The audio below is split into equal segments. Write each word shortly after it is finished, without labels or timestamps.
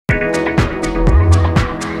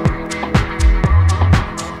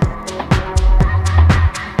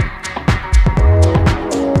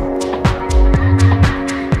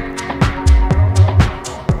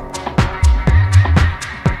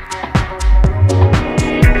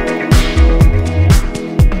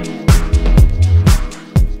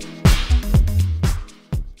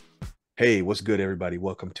Hey, what's good, everybody?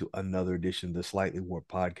 Welcome to another edition of the Slightly Warped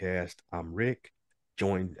Podcast. I'm Rick,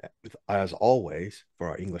 joined as always for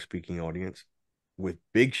our English speaking audience with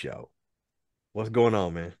Big Show. What's going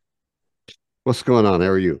on, man? What's going on? How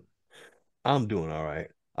are you? I'm doing all right.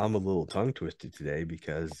 I'm a little tongue twisted today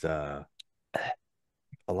because a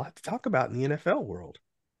lot to talk about in the NFL world.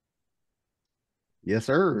 Yes,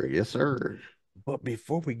 sir. Yes, sir. But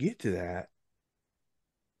before we get to that,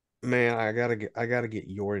 man, I gotta get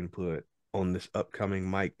your input on this upcoming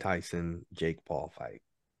Mike Tyson Jake Paul fight.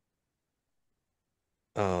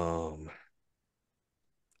 Um,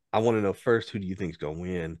 I want to know first, who do you think is going to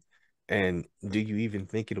win? And do you even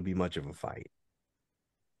think it'll be much of a fight?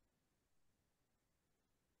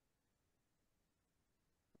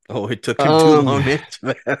 Oh, it took him too Um, long to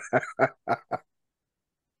answer that.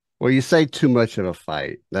 well, you say too much of a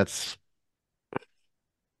fight. That's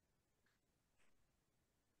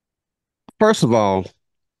first of all,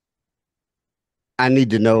 I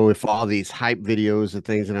need to know if all these hype videos and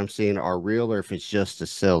things that I'm seeing are real or if it's just to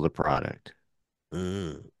sell the product.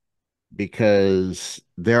 Mm, Because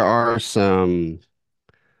there are some,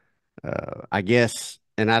 I guess,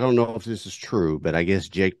 and I don't know if this is true, but I guess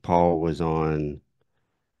Jake Paul was on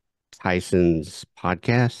Tyson's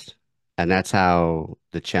podcast, and that's how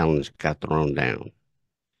the challenge got thrown down.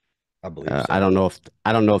 I believe I so.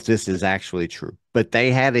 don't know if this is actually true, but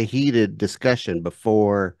they had a heated discussion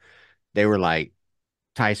before they were like,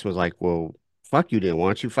 Tyson was like, "Well, fuck you, then why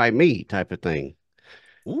don't you fight me?" type of thing,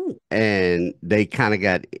 Ooh, and they kind of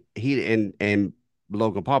got heated. And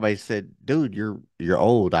Logan Paul basically said, "Dude, you're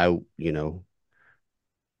old. I'm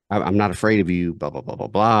not afraid of you." Blah blah blah blah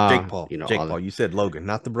Jake blah. Paul. All Jake that. Paul. You said Logan,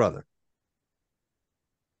 not the brother.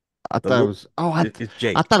 I The thought it little was it's I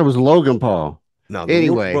Jake. thought it was Logan Paul. No,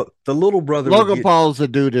 Anyway, the little brother would Logan get. Paul's a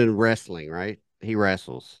dude in wrestling, right? He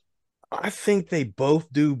wrestles. I think they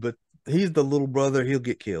both do, but he's the little brother. He'll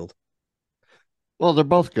get killed. Well, they're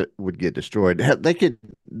both would get destroyed. They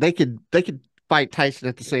could fight Tyson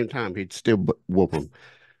at the same time. He'd still whoop him.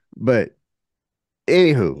 But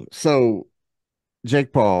anywho, so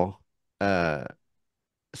Jake Paul uh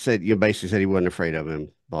said you basically said he wasn't afraid of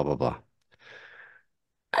him. Blah blah blah.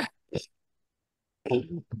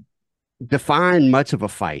 Define much of a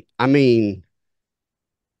fight. I mean,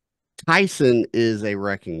 Tyson is a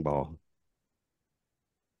wrecking ball,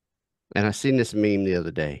 and I seen this meme the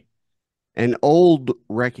other day. An old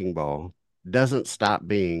wrecking ball doesn't stop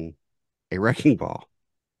being a wrecking ball.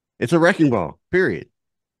 It's a wrecking ball. Period.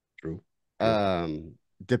 True. True. um,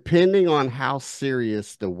 Depending on how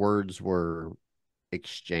serious the words were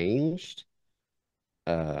exchanged,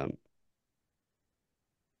 um,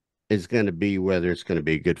 is going to be whether it's going to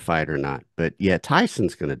be a good fight or not. But yeah,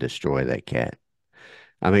 Tyson's going to destroy that cat.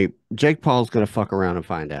 I mean, Jake Paul's going to fuck around and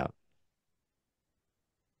find out.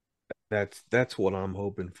 That's what I'm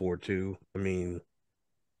hoping for too. I mean,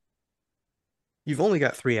 you've only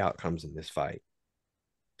got three outcomes in this fight.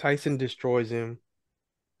 Tyson destroys him.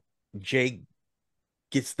 Jake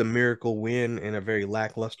gets the miracle win in a very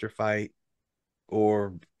lackluster fight,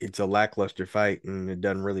 or it's a lackluster fight and it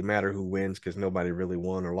doesn't really matter who wins because nobody really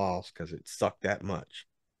won or lost because it sucked that much.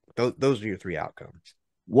 Those are your three outcomes.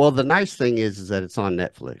 Well, the nice thing is that it's on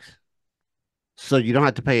Netflix, so you don't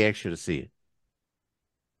have to pay extra to see it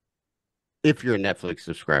if you're a Netflix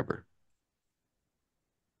subscriber.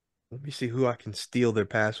 Let me see who I can steal their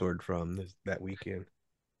password from that weekend.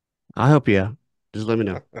 I'll help you out. Just let me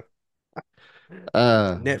know.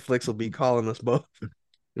 Uh, Netflix will be calling us both.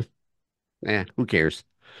 who cares?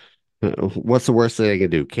 What's the worst thing I can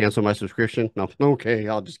do? Cancel my subscription? No, okay,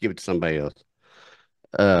 I'll just give it to somebody else.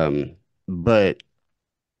 Um, but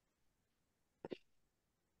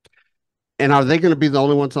and are they going to be the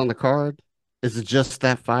only ones on the card? Is it just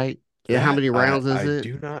that fight? Yeah, how That many I rounds is I it?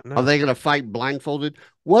 do not Are they know. going to fight blindfolded?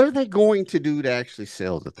 What are they going to do to actually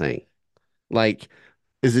sell the thing? Like,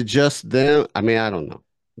 is it just them? I mean, I don't know.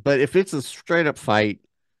 But if it's a straight up fight,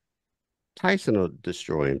 Tyson will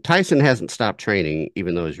destroy him. Tyson hasn't stopped training,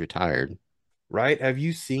 even though he's retired. Right? Have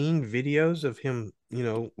you seen videos of him,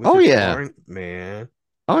 with Oh his yeah, sparring? Man,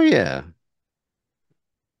 oh yeah.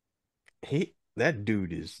 that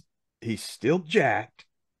dude he's still jacked.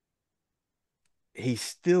 He's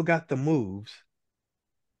still got the moves.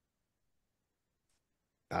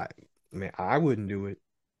 I Man, I wouldn't do it.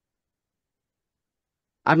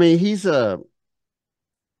 I mean, he's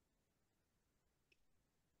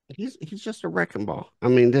just a wrecking ball. I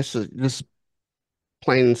mean, this is just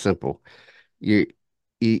plain and simple. You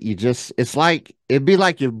you just it's like it'd be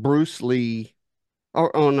like if Bruce Lee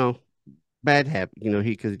or oh no, bad habit,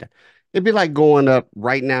 he could it'd be like going up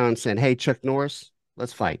right now and saying, "Hey, Chuck Norris,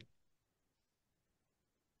 let's fight."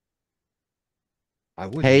 I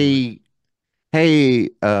wouldn't do it. Hey, hey,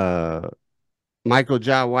 Michael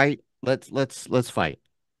Jai White, let's fight.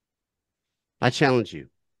 I challenge you.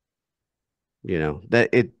 You know that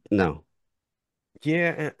it no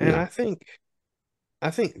Yeah, and no.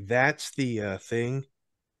 I think that's the thing.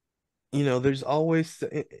 You know, there's always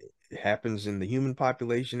it happens in the human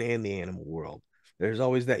population and the animal world. There's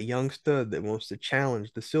always that young stud that wants to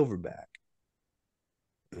challenge the silverback.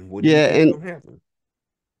 And what do you Yeah, think's and gonna happen?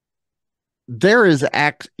 there is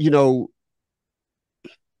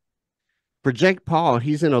for Jake Paul,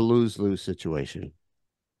 he's in a lose-lose situation.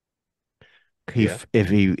 Yeah, If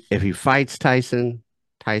he fights Tyson,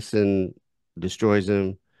 Tyson destroys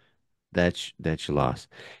him. That's your loss.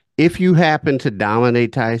 If you happen to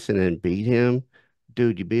dominate Tyson and beat him,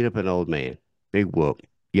 dude, you beat up an old man. Big whoop.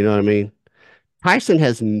 You know what I mean? Tyson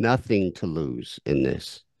has nothing to lose in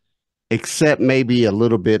this, except maybe a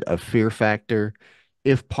little bit of fear factor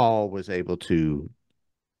if Paul was able to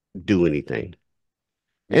do anything.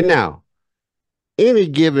 And yeah. now, any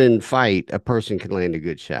given fight, a person can land a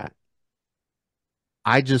good shot.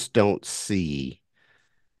 I just don't see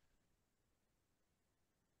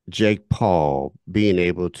Jake Paul being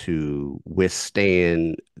able to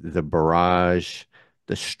withstand the barrage,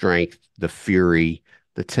 the strength, the fury,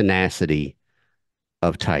 the tenacity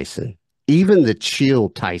of Tyson, even the chill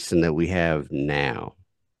Tyson that we have now.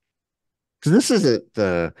 Because this isn't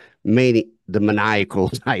the maniacal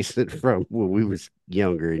Tyson from when we was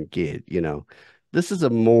younger and kid, you know. This is a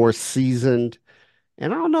more seasoned,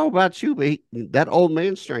 and I don't know about you, but that old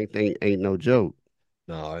man strength ain't no joke.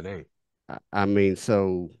 No, it ain't. I mean,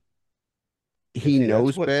 so And he see,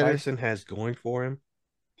 that's knows what better. Tyson has going for him.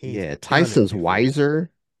 He's Yeah, done it Tyson's before.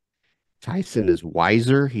 wiser. Tyson is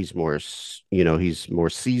wiser. He's more, he's more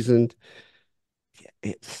seasoned.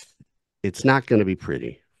 It's it's not going to be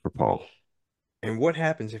pretty for Paul. And what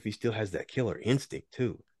happens if he still has that killer instinct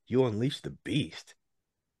too? You unleash the beast.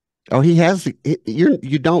 Oh, he has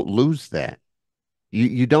you don't lose that.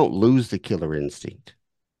 You don't lose the killer instinct.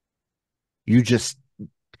 You just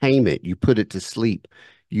tame it. You put it to sleep.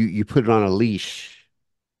 You put it on a leash,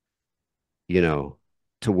 you know,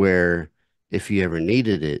 to where if you ever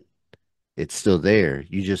needed it, it's still there.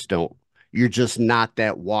 You just don't you're just not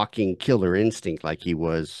that walking killer instinct like he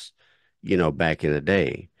was, back in the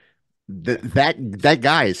day. Yeah. That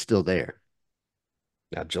guy is still there.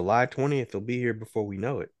 Now, July 20th will be here before we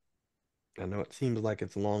know it. I know it seems like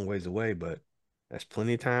it's a long ways away, but that's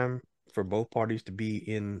plenty of time for both parties to be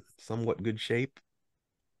in somewhat good shape.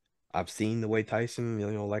 I've seen the way Tyson,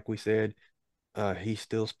 like we said, he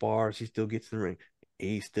still spars, he still gets in the ring,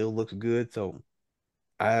 he still looks good. So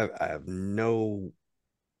I have no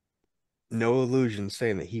illusion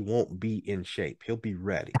saying that he won't be in shape. He'll be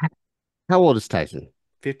ready. How old is Tyson?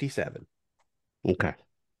 57. Okay.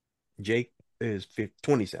 Jake is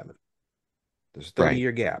 27. There's a 30 Right.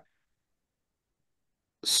 year gap.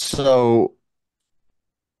 So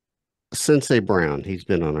Sensei Brown, he's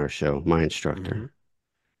been on our show, my instructor, Hmm.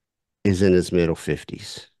 is in his middle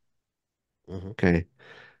 50s. Hmm. Okay.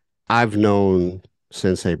 I've known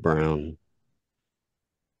Sensei Brown.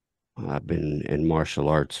 I've been in martial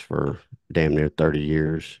arts for damn near 30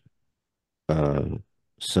 years. Uh,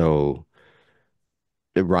 so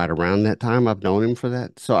right around that time, I've known him for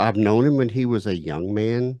that. So I've known him when he was a young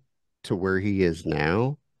man to where he is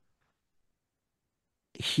now.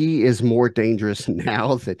 He is more dangerous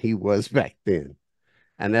now than he was back then.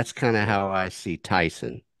 And that's kind of Yeah. how I see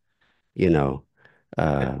Tyson, you know.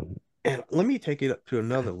 And, Uh, and let me take it up to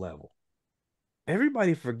another level.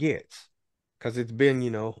 Everybody forgets because it's been,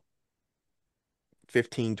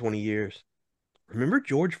 15, 20 years. Remember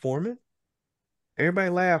George Foreman? Everybody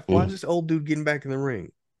laughed. Why is mm. this old dude getting back in the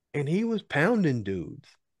ring? And he was pounding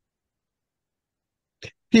dudes.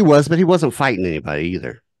 He was, but he wasn't fighting anybody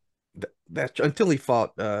either. That's until he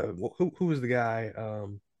fought who was the guy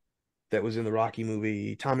that was in the Rocky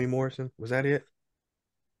movie? Tommy Morrison? Was that it?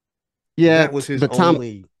 Because Yeah, that was his but Tom,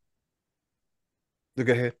 only.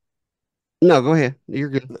 Go ahead. no, go ahead. You're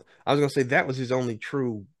good. I was gonna say that was his only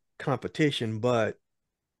true competition, but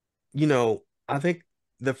I think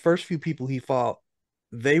the first few people he fought,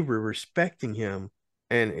 they were respecting him,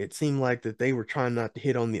 and it seemed like that they were trying not to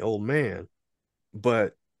hit on the old man.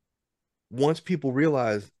 But once people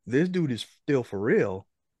realize this dude is still for real,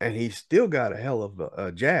 and he's still got a hell of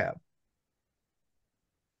a jab,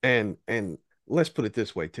 and let's put it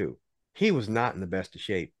this way too, he was not in the best of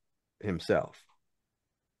shape himself.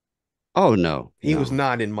 Oh no, He was no.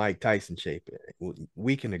 not in Mike Tyson shape.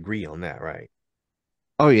 We can agree on that, right?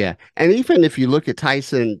 Oh yeah. And even if you look at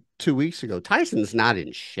Tyson 2 weeks ago, Tyson's not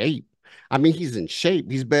in shape. I mean, he's in shape.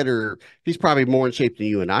 He's better. He's probably more in shape than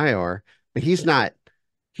you and I are, but he's not.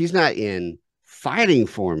 He's not in fighting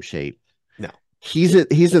form shape. No, He's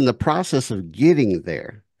in the process of getting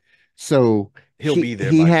there. So he'll be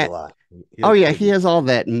there he by had July. oh yeah, He'll he be has all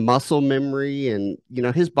that muscle memory, and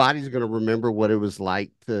his body's going to remember what it was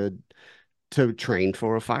like to train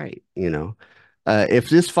for a fight. If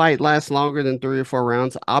this fight lasts longer than 3 or 4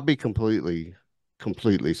 rounds, I'll be completely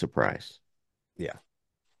surprised. yeah.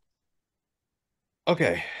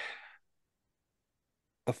 Okay.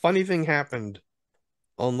 A funny thing happened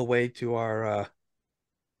on the way to our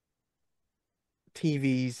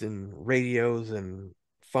TVs and radios and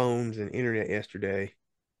phones and internet yesterday.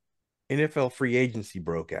 NFL free agency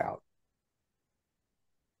broke out.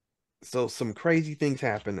 So some crazy things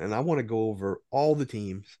happened, and I want to go over all the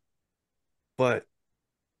teams, but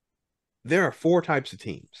there are four types of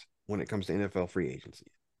teams when it comes to NFL free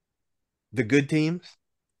agency. The good teams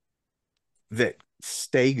that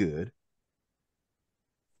stay good,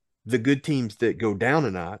 the good teams that go down a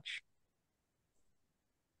notch,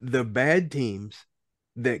 the bad teams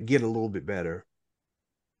that get a little bit better,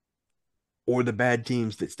 or the bad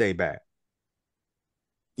teams that stay bad.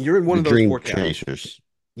 You're in one The of those dream four categories. chasers.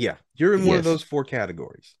 Yeah, you're in one of Yes. those four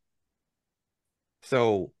categories.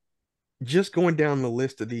 So just going down the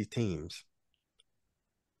list of these teams,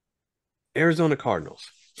 Arizona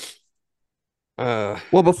Cardinals. Uh,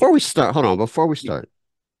 Well, before we start, hold on. Before we yeah, start,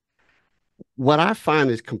 what I find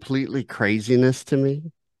is completely craziness to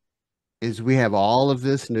me is we have all of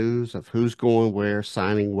this news of who's going where,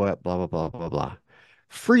 signing what, blah, blah, blah, blah, blah.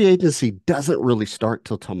 Free agency doesn't really start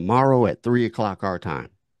till tomorrow at 3 o'clock our time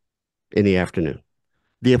in the afternoon.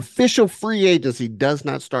 The official free agency does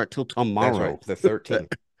not start till that's right, tomorrow. the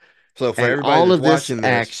 13th. So for And everybody all that's of this watching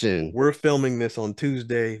this, action, we're filming this on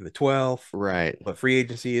Tuesday, the 12th, right. but free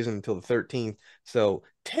agency isn't until the 13th. So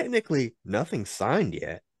technically, nothing's signed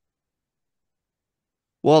yet.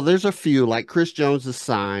 Well, there's a few like Chris Jones is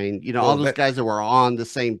signed, all Well, those that, guys that were on the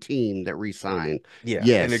same team that re-signed. yeah,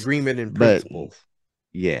 an Yes. agreement in But principles.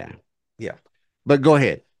 yeah. Yeah. But go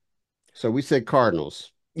ahead. So we said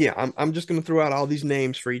Cardinals. Yeah, I'm just going to throw out all these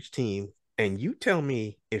names for each team, and you tell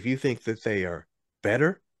me if you think that they are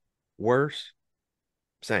better, worse,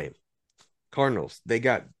 same. Cardinals, they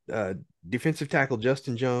got defensive tackle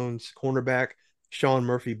Justin Jones, cornerback Sean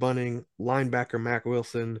Murphy Bunning, linebacker Mac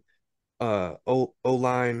Wilson, O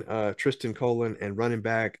line Tristan Colon, and running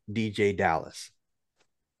back DJ Dallas.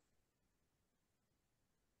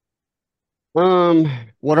 Um,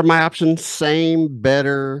 what are my options? Same,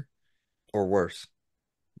 better, Or worse.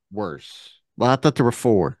 worse. Well, I thought there were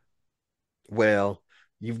four. Well,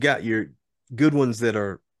 you've got your good ones that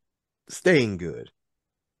are staying good.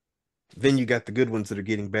 Then you got the good ones that are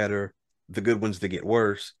getting better, the good ones that get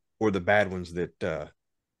worse, or the bad ones that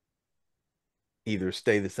either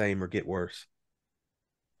stay the same or get worse.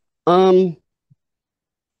 Um,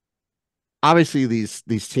 Obviously these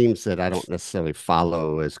teams that I don't necessarily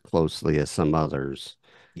follow as closely as some others,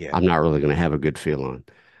 Yeah. I'm not really going to have a good feel on.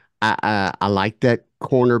 I like that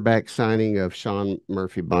cornerback signing of Sean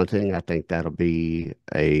Murphy Bunting. I think that'll be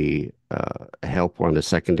a help on the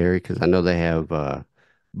secondary because I know they have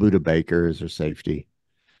Buda Baker as their safety,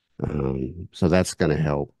 so that's going to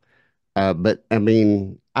help. But I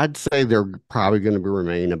mean, I'd say they're probably going to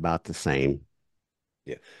remain about the same.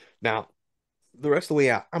 Yeah. Now, the rest of the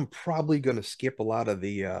way out, I'm probably going to skip a lot of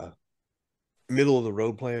the middle of the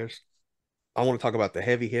road players. I want to talk about the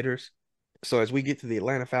heavy hitters. So as we get to the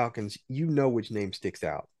Atlanta Falcons, you know which name sticks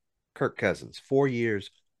out. Kirk Cousins, 4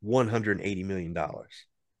 years, $180 million.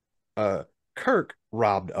 Uh, Kirk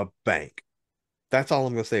robbed a bank. That's all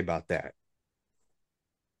I'm going to say about that.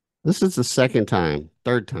 This is the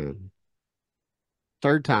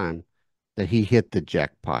third time that he hit the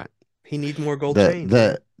jackpot. He needs more gold The chains,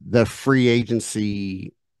 man. the the free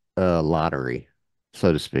agency lottery,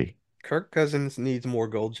 so to speak. Kirk Cousins needs more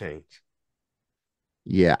gold chains.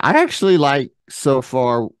 Yeah, I actually like so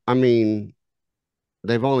far. I mean,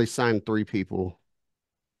 they've only signed three people.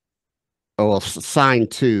 Oh, well,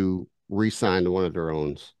 signed two, re-signed one of their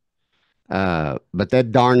own. But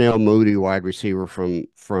that Darnell Mooney wide receiver from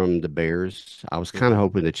the Bears, I was kind of Mhm.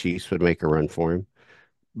 hoping the Chiefs would make a run for him.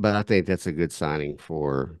 But I think that's a good signing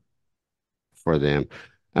for them.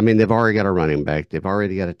 I mean, they've already got a running back. They've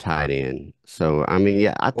already got a tight end. So, I mean,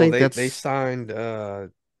 yeah, I Well, think they that's signed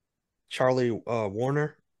Charlie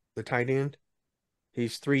Warner, the tight end.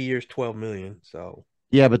 He's 3 years, 12 million. So,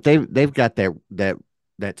 yeah, but they've got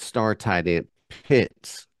that star tight end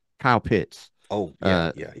Pitts, Kyle Pitts. oh yeah,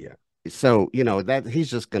 Uh, yeah, yeah. so that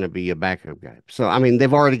he's just going to be a backup guy. So, I mean,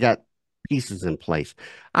 they've already got pieces in place.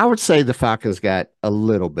 I would say the Falcons got a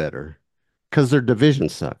little better because their division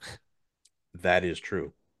sucks. That is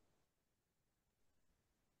true.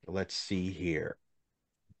 Let's see here.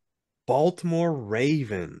 Baltimore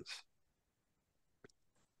Ravens.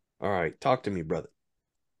 All right, talk to me, brother.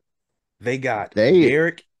 They got They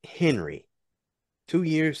Derrick Henry, 2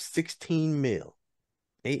 years, 16 mil,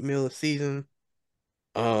 8 mil a season.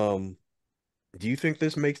 Um, do you think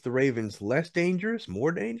this makes the Ravens less dangerous,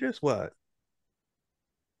 more dangerous? What?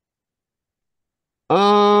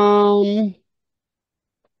 um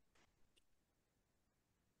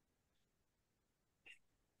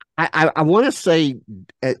I want to say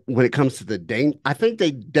when it comes to the Dane, I think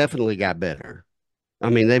they definitely got better. I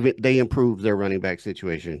mean, they improved their running back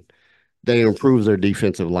situation. They improved their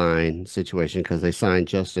defensive line situation because they signed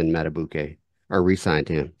Justin Matabuke or re-signed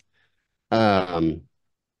him. Um,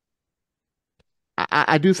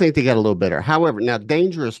 I do think they got a little better. However, now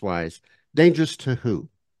dangerous wise, dangerous to who?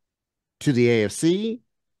 To the AFC?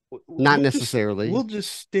 Not necessarily. We'll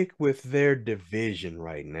just stick with their division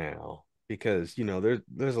right now because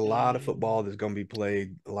there's a lot of football that's going to be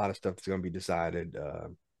played, a lot of stuff that's going to be decided. I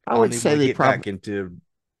I don't would even say want to they get probably, back into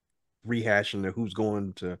rehashing the who's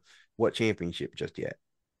going to what championship just yet.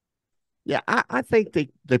 yeah, I think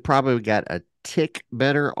they probably got a tick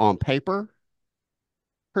better on paper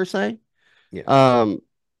per se. Yeah. Um,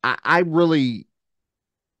 I really,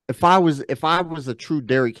 if I was a true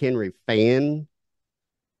Derrick Henry fan,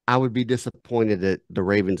 I would be disappointed that the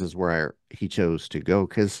Ravens is where he chose to go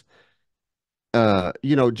because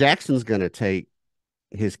Jackson's going to take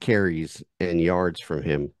his carries and yards from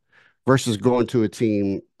him versus going to a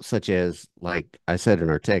team such as, like I said in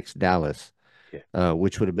our text, Dallas, Yeah.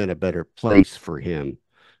 which would have been a better place for him,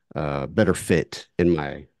 better fit, in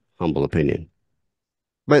my humble opinion.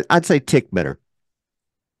 But I'd say tick better.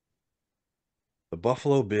 The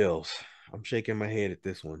Buffalo Bills. I'm shaking my head at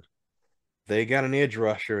this one. They got an edge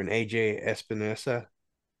rusher in AJ Espinosa.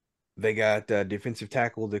 They got defensive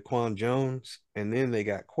tackle Daquan Jones, and then they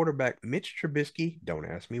got quarterback Mitch Trubisky. Don't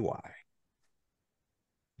ask me why.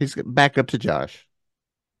 He's back up to Josh.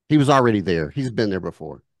 He was already there. He's been there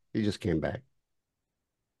before. He just came back.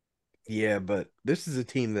 Yeah, but this is a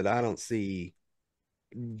team that I don't see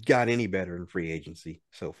got any better in free agency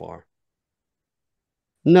so far.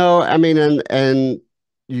 No, I mean, and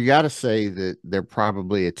you got to say that they're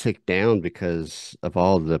probably a tick down because of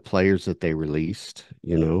all the players that they released,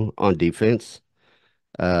 on defense.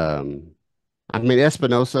 Um, I mean,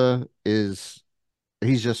 Espinosa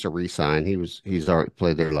he's just a re-sign. He's already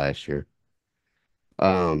played there last year.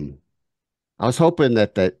 Um, I was hoping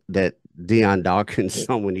that Deion Dawkins,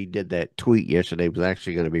 when he did that tweet yesterday, was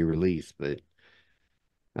actually going to be released, but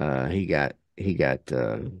he got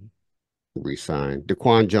re-signed.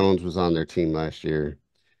 Daquan Jones was on their team last year.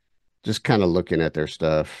 Just kind of looking at their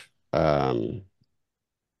stuff.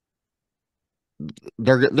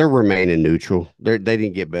 They're remaining neutral. They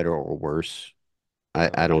didn't get better or worse.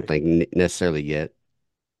 I don't Okay. think necessarily yet.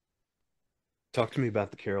 Talk to me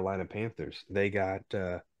about the Carolina Panthers. They got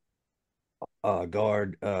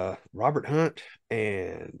guard Robert Hunt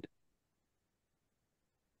and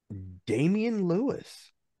Damian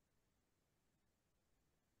Lewis.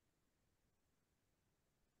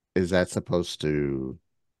 Is that supposed to?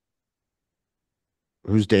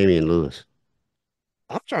 Who's Damian Lewis?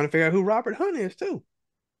 I'm trying to figure out who Robert Hunt is too.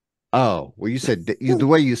 Oh, well, you said the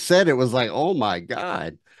way you said it was like, oh my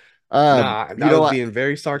God. Nah, You I know was what? being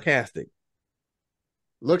very sarcastic.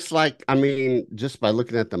 Looks like, I mean, just by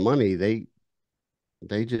looking at the money,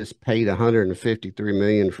 they just paid 153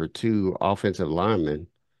 million for two offensive linemen.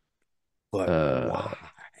 But Uh,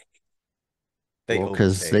 why? They well,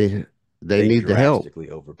 because overpaid. they They need the help.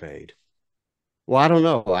 drastically overpaid. Well, I don't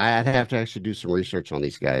know. I'd have to actually do some research on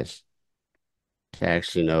these guys to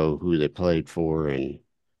actually know who they played for and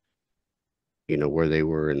where they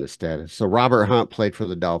were in the status. So Robert Hunt played for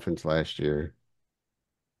the Dolphins last year.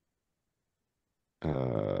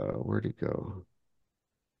 Where'd he go?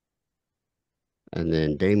 And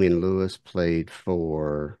then Damian Lewis played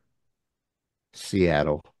for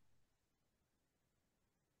Seattle.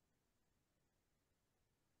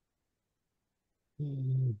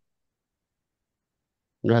 Mm,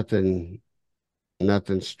 Nothing,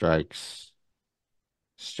 nothing strikes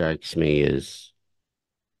me as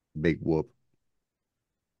big whoop.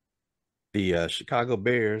 The Chicago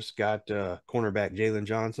Bears got cornerback Jalen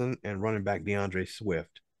Johnson and running back DeAndre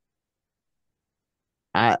Swift.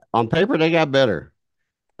 On paper they got better.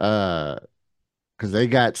 Uh, because they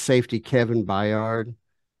got safety Kevin Byard.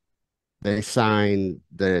 They signed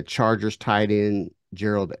the Chargers tight end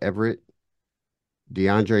Gerald Everett.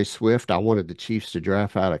 DeAndre Swift. I wanted the Chiefs to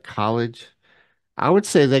draft out of college. I would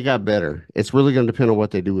say they got better. It's really going to depend on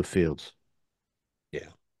what they do with Fields. Yeah.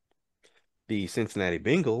 The Cincinnati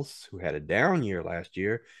Bengals, who had a down year last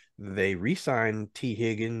year, they re-signed T.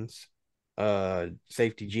 Higgins,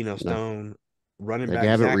 safety Geno No, Stone, running they back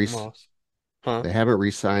haven't Zach re Moss. Huh? they haven't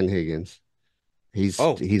re-signed Higgins.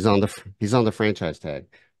 Oh, He's on the franchise tag,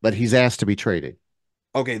 but he's asked to be traded.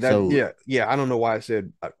 okay. That So, yeah. I don't know why I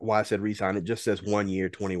said re-sign. It just says 1 year,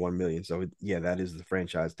 21 million. So yeah, that is the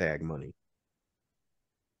franchise tag money.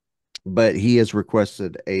 but he has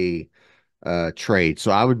requested a trade.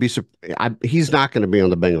 So I would be he's not going to be on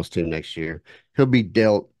the Bengals team next year. He'll be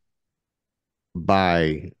dealt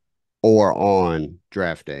by or on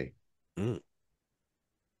draft day. Mm,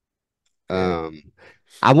 okay. Um,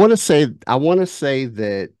 I want to say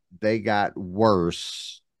that they got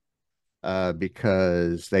worse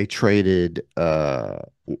because they traded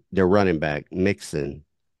their running back Mixon,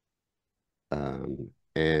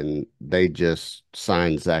 and they just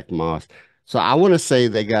signed Zach Moss. So I want to say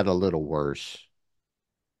they got a little worse.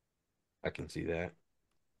 I can see that.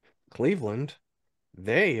 Cleveland,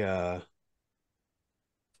 they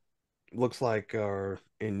looks like are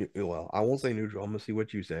in well, I won't say neutral. I'm gonna see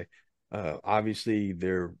what you say. Obviously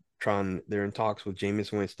they're in talks with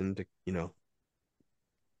Jameis Winston to,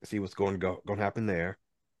 see what's going to happen there.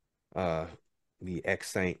 Uh the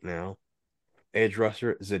ex-Saint now. Edge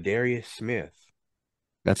rusher Zadarius Smith.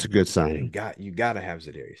 That's a good You signing. got you got to have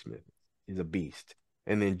Zadarius Smith. He's a beast.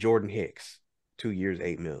 And then Jordan Hicks, 2 years,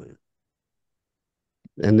 8 million.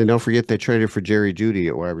 And then don't forget they traded for Jerry Judy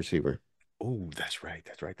at wide receiver. Oh, that's right.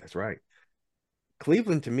 That's right. That's right.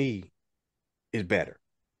 Cleveland to me is better.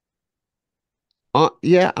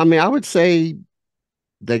 Yeah, I mean, I would say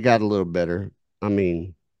they got a little better. I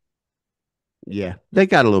mean, yeah, they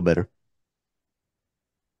got a little better.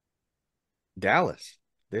 Dallas,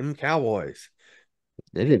 them Cowboys.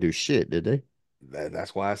 They didn't do shit, did they?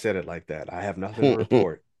 That's why I said it like that. I have nothing to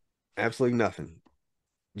report. Absolutely nothing.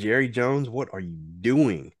 Jerry Jones, what are you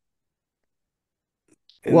doing?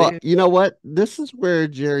 And Well, then you know what? This is where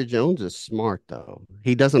Jerry Jones is smart, though.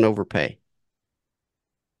 He doesn't overpay.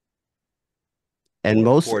 And for a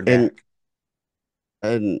most and quarterback.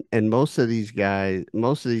 and most of these guys,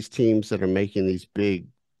 most of these teams that are making these big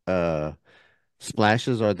uh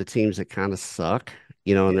splashes are the teams that kind of suck,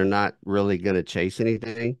 and they're Yeah, not really going to chase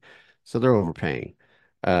anything. So they're overpaying.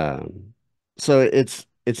 Um, so it's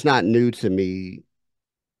not new to me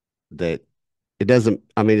that it doesn't,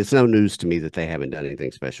 I mean, it's no news to me that they haven't done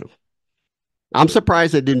anything special. I'm would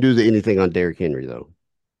surprised they didn't do anything on Derrick Henry though.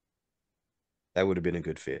 that would have been a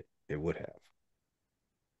good fit. It would have.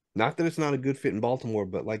 Not that it's not a good fit in Baltimore,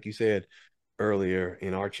 but like you said earlier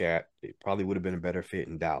in our chat, it probably would have been a better fit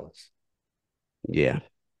in Dallas. Yeah.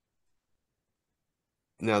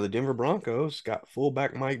 Now the Denver Broncos got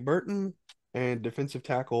fullback Mike Burton and defensive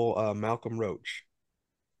tackle Malcolm Roach.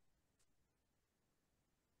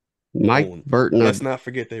 Mike Oh, Burton let's not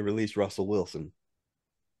forget they released Russell Wilson.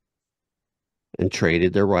 and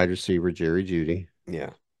traded their wide receiver Jerry Judy.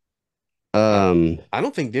 Yeah. I Um, I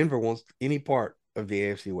don't think Denver wants any part of the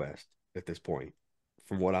AFC West at this point,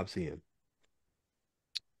 from what I'm seeing.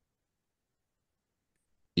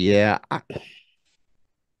 yeah,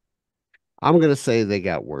 I'm gonna say they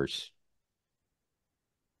got worse.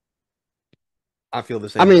 I feel the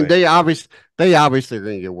I same mean, way. they obviously are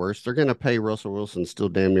going to get worse. They're going to pay Russell Wilson still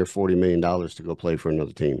damn near $40 million to go play for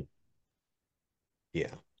another team.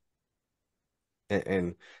 Yeah.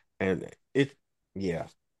 And it yeah.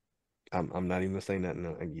 I'm not even saying that.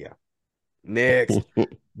 No, yeah. Next,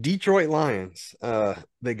 Detroit Lions.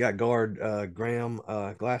 They got guard Graham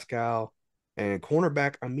Glasgow and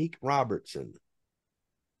cornerback Amik Robertson,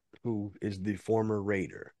 who is the former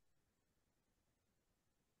Raider.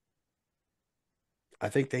 I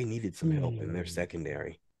think they needed some help in their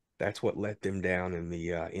secondary. That's what let them down in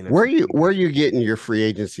the NFC Where are Championship you game. getting your free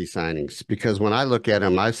agency signings? Because when I look at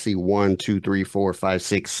them, I see one, two, three, four, five,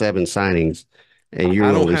 six, seven signings, and I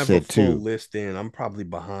you don't only have a said full two. list in. I'm probably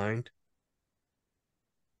behind.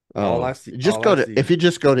 Oh, All I if see. you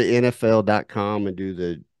just go to NFL.com and do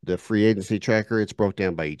the free agency tracker, it's broke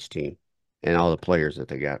down by each team and all the players that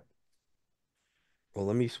they got. Well,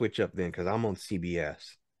 let me switch up then because I'm on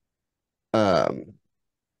CBS. Um,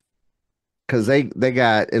 because they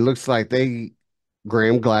got it looks like they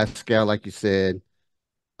Graham Glasgow, like you said,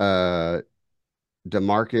 uh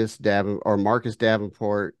Marcus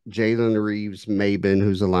Davenport, Jalen Reeves Maben,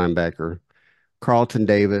 who's a linebacker, Carlton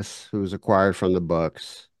Davis, who's acquired from the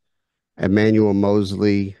Bucks, Emmanuel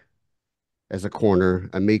Mosley as a corner,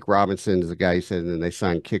 Amik Robinson is the guy you said, and then they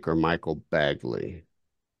signed kicker Michael Bagley.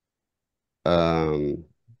 Um,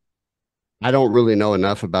 I don't really know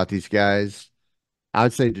enough about these guys. I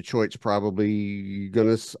would say Detroit's probably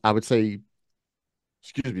gonna. I would say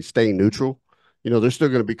excuse me, staying neutral. They're still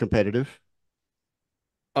going to be competitive.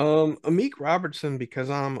 Amik Robertson, because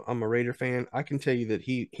I'm a Raider fan, I can tell you that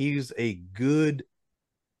he's a good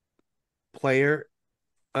player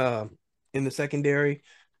uh in the secondary.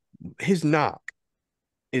 His knock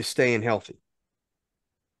is staying healthy.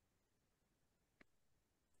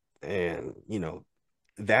 And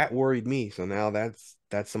that worried me. So now that's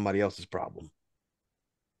somebody else's problem.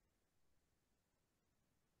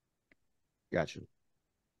 Gotcha.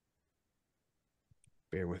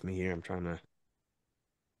 Bear with me here. I'm trying to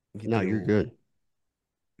get No, the you're old good.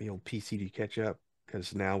 the old PC to catch up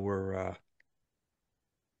because now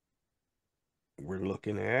we're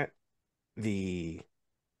looking at the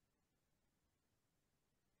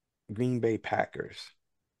Green Bay Packers.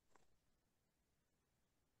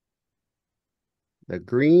 The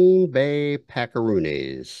Green Bay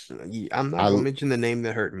Packeroonies. I'm not gonna I mention the name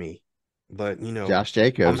that hurt me, but Josh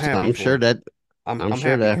I'm Jacobs. happy I'm for sure him. that I'm I'm I'm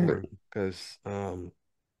sure happy that for hurt. him because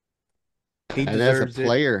he And as a deserves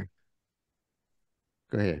it. player,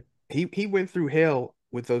 go ahead. He went through hell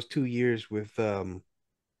with those 2 years with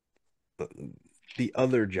the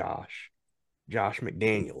other Josh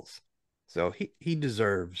McDaniels. So he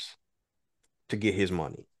deserves to get his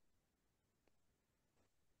money.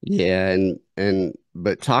 Yeah, and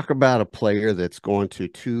but talk about a player that's going to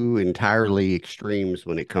two entirely extremes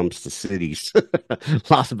when it comes to cities.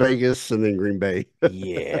 Las Vegas and then Green Bay.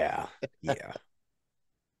 Yeah, yeah,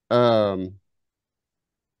 Um,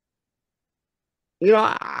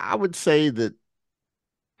 I would say that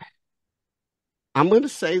I'm going to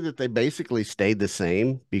say that they basically stayed the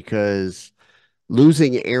same because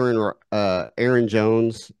losing Aaron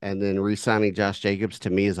Jones and then re-signing Josh Jacobs to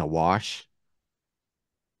me is a wash.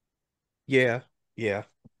 yeah, yeah.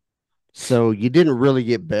 So you didn't really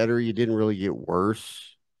get better, you didn't really get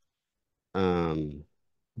worse. Um,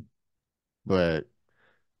 but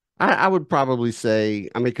I would probably say,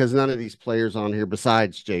 I mean, because none of these players on here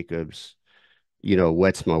besides Jacobs,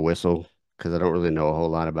 wets my whistle because I don't really know a whole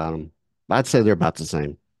lot about them. I'd say they're about the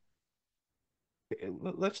same.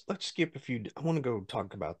 Let's skip a few. I want to go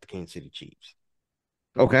talk about the Kansas City Chiefs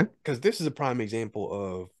Okay. because this is a prime example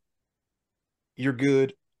of you're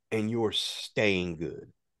good and you're staying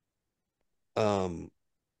good. Um,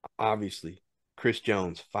 Obviously, Chris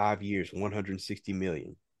Jones, 5 years, 160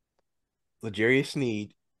 million. L'Jarius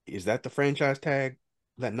Sneed, is that the franchise tag?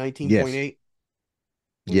 That Yes. 19.8?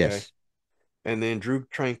 Okay. Yes. And then Drew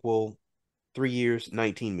Tranquil, 3 years,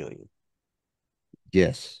 19 million.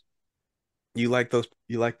 Yes. You like those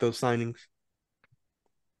signings?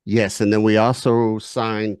 Yes. And then we also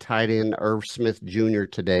signed tight end Irv Smith Jr.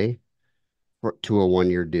 today to a 1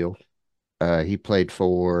 year deal. He played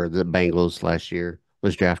for the Bengals last year,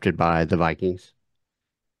 was drafted by the Vikings.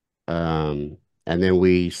 And then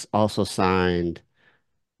we also signed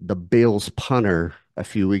the Bills punter a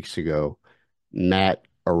few weeks ago, Matt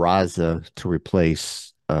Araza, to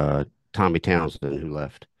replace Tommy Townsend, who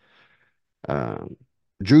left. Um,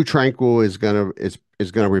 Drew Tranquil is gonna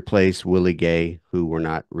replace Willie Gay, who we're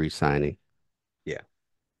not re-signing. Yeah.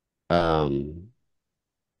 Um,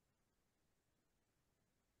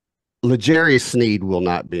 L'Jarius Sneed will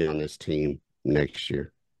not be on this team next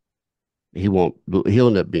year. He won't. He'll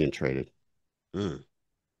end up being traded. Mm.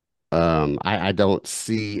 I don't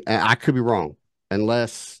see. I could be wrong,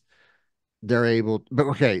 unless they're able. But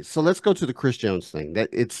okay, so let's go to the Chris Jones thing.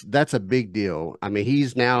 That's a big deal. I mean,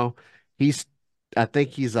 he's I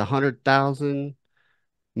think he's 100,000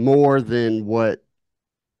 more than what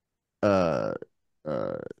uh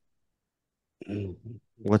uh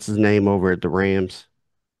what's his name over at the Rams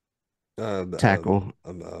Uh, tackle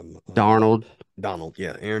um, um, um, Darnold. Donald.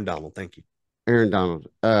 Yeah. Aaron Donald. Thank you. Aaron Donald.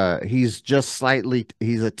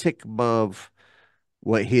 He's a tick above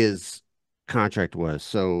what his contract was.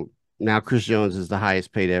 So now Chris Jones is the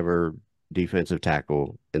highest paid ever defensive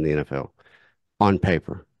tackle in the NFL on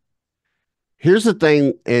paper. Here's the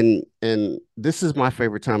thing, and this is my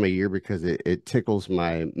favorite time of year because it tickles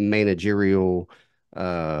my managerial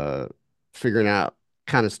uh figuring out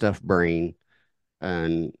kind of stuff brain.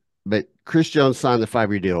 And but Chris Jones signed the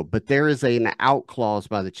 5 year deal, but there is an out clause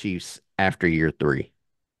by the Chiefs after year three.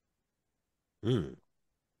 Mm.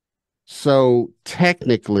 So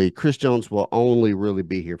technically, Chris Jones will only really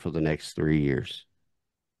be here for the next 3 years.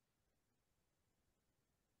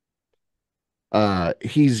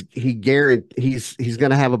 He's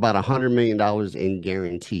going to have about $100 million in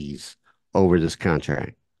guarantees over this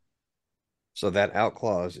contract. So that out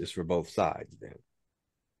clause is for both sides then.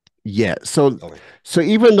 Yeah. So Okay. so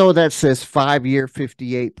even though that says 5 year,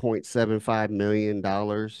 $58.75 million,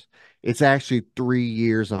 it's actually 3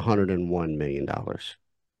 years, $101 million.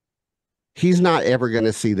 He's not ever going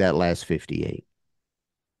to see that last 58.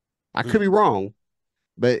 I could Mm. be wrong,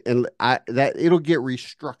 but and I that it'll get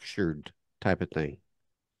restructured type of thing.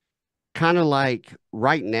 Kind of like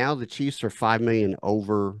right now, the Chiefs are 5 million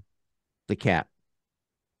over the cap.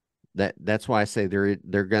 That's why I say they're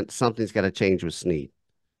going something's got to change with Snead.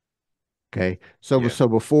 Okay, Yeah. so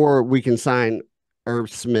before we can sign Irv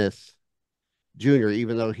Smith Jr.,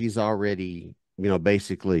 even though he's already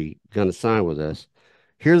basically going to sign with us,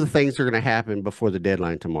 here's the things that are going to happen before the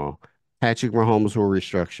deadline tomorrow. Patrick Mahomes will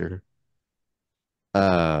restructure.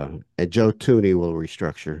 And Joe Tooney will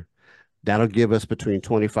restructure. That'll give us between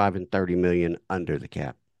 25 and 30 million under the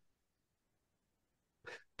cap.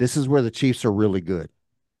 This is where the Chiefs are really good.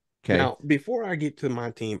 Okay. Now, before I get to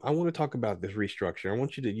my team, I want to talk about this restructure. I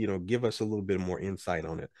want you to, give us a little bit more insight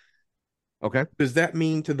on it. Okay. Does that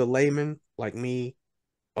mean to the layman like me,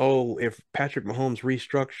 oh, if Patrick Mahomes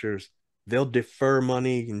restructures, they'll defer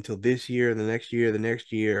money until this year, the next year, the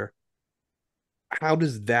next year? How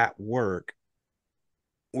does that work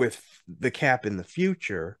with the cap in the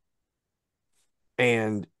future?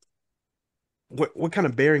 And what kind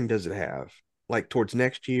of bearing does it have? Like towards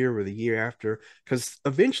next year or the year after? Because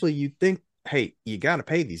eventually you think, hey, you got to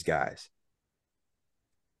pay these guys.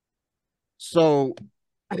 So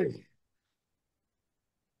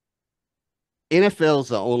NFL is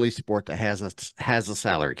the only sport that has a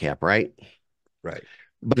salary cap, right? Right.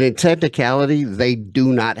 But in technicality, they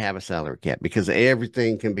do not have a salary cap because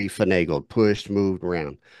everything can be finagled, pushed, moved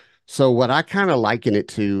around. So what I kind of liken it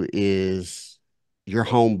to is your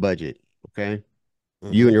home budget. Okay. You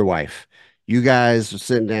Mm-hmm. and your wife. You guys are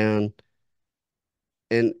sitting down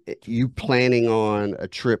and you planning on a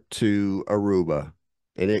trip to Aruba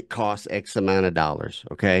and it costs X amount of dollars,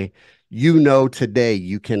 okay? You know today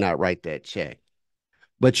you cannot write that check.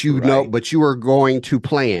 Right. But you are going to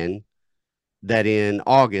plan that in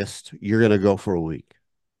August you're going to go for a week.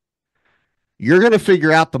 You're going to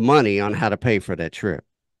figure out the money on how to pay for that trip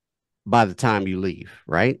by the time you leave,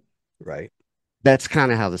 right? Right. That's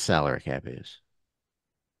kind of how the salary cap is.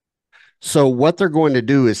 So what they're going to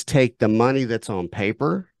do is take the money that's on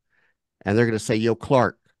paper and they're going to say, "Yo,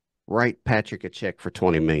 Clark, write Patrick a check for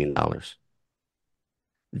 $20 million."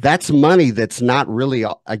 That's money that's not really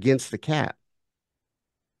against the cap.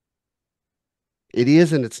 It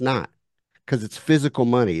is and it's not because it's physical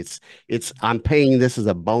money. It's I'm paying this as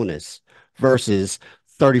a bonus versus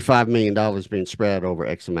 $35 million being spread over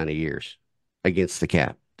X amount of years against the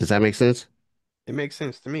cap. Does that make sense? It makes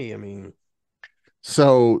sense to me. I mean,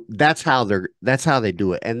 So that's how they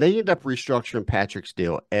do it. And they end up restructuring Patrick's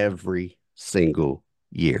deal every single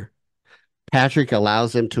year. Patrick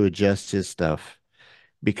allows them to adjust his stuff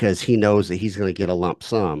because he knows that he's going to get a lump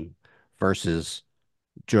sum versus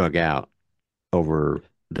drug out over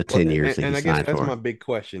the well, 10 years that he and I guess signed that's my for. big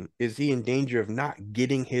question. Is he in danger of not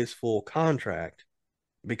getting his full contract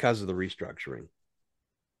because of the restructuring?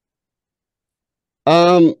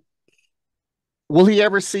 Um, will he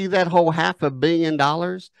ever see that whole $500 million?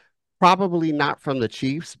 Probably not from the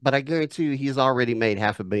Chiefs, but I guarantee you he's already made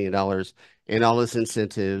 $500 million in all his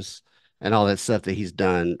incentives and all that stuff that he's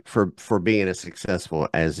done for being as successful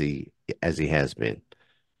as he has been.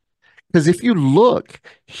 Because if you look,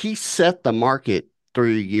 he set the market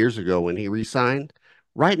 3 years ago when he resigned.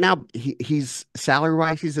 Right now, he's salary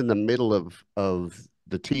wise, he's in the middle of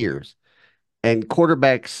the tiers. And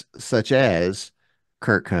quarterbacks such as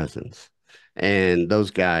Kirk Cousins and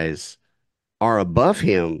those guys are above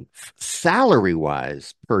him salary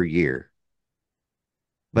wise per year,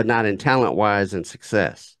 but not in talent wise and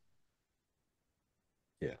success.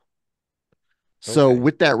 Yeah. So Okay.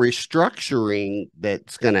 with that restructuring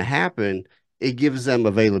that's going to happen, it gives them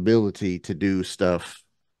availability to do stuff,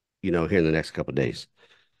 here in the next couple of days.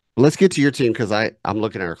 But let's get to your team because I'm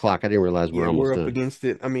looking at our clock. I didn't realize we're Yeah, we're almost up done. against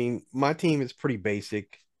it. I mean, my team is pretty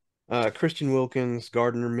basic. Christian Wilkins,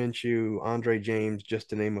 Gardner Minshew, Andre James, just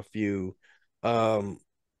to name a few. Um,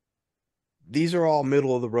 these are all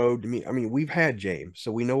middle of the road to me. I mean, we've had James,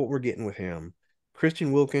 so we know what we're getting with him.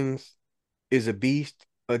 Christian Wilkins is a beast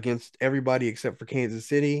against everybody except for Kansas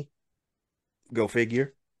City. Go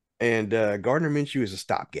figure. And Gardner Minshew is a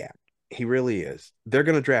stopgap. He really is. They're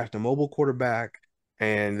going to draft a mobile quarterback,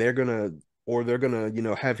 and they're gonna,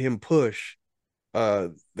 have him push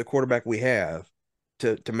the quarterback we have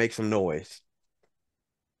to make some noise.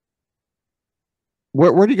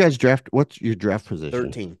 Where do you guys draft? What's your draft position?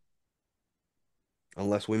 13,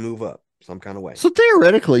 unless we move up some kind of way. So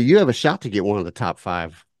theoretically, you have a shot to get one of the top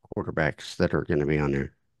five quarterbacks that are going to be on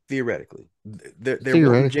there. Theoretically, they're wanting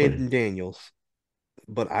Theoretically, Jaden Daniels,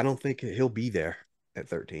 but I don't think he'll be there at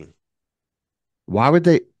 13. why would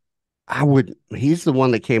they? I would. He's the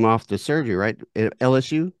one that came off the surgery, right? At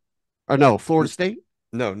LSU or no, Florida State?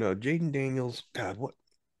 No, no, Jaden Daniels. God, what?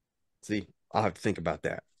 See, I'll have to think about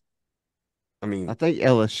that. I I mean, think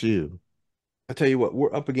LSU. I tell you what,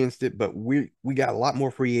 we're up against it, but we got a lot more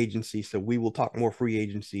free agency, so we will talk more free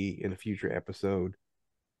agency in a future episode.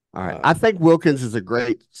 All right. I Um, think Wilkins is a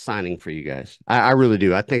great signing for you guys. I really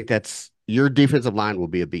do. I think that's your defensive line will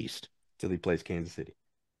be a beast. till he plays Kansas City,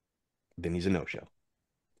 then he's a no-show.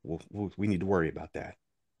 We need to worry about that.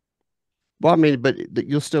 Well, I mean, but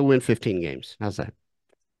you'll still win 15 games. How's that?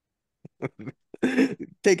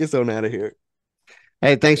 Take us on out of here.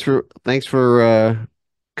 Hey, thanks for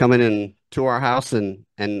coming in to our house and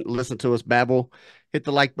listen to us babble. Hit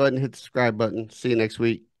the like button, hit the subscribe button. See you next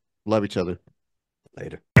week. Love each other.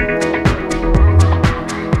 Later.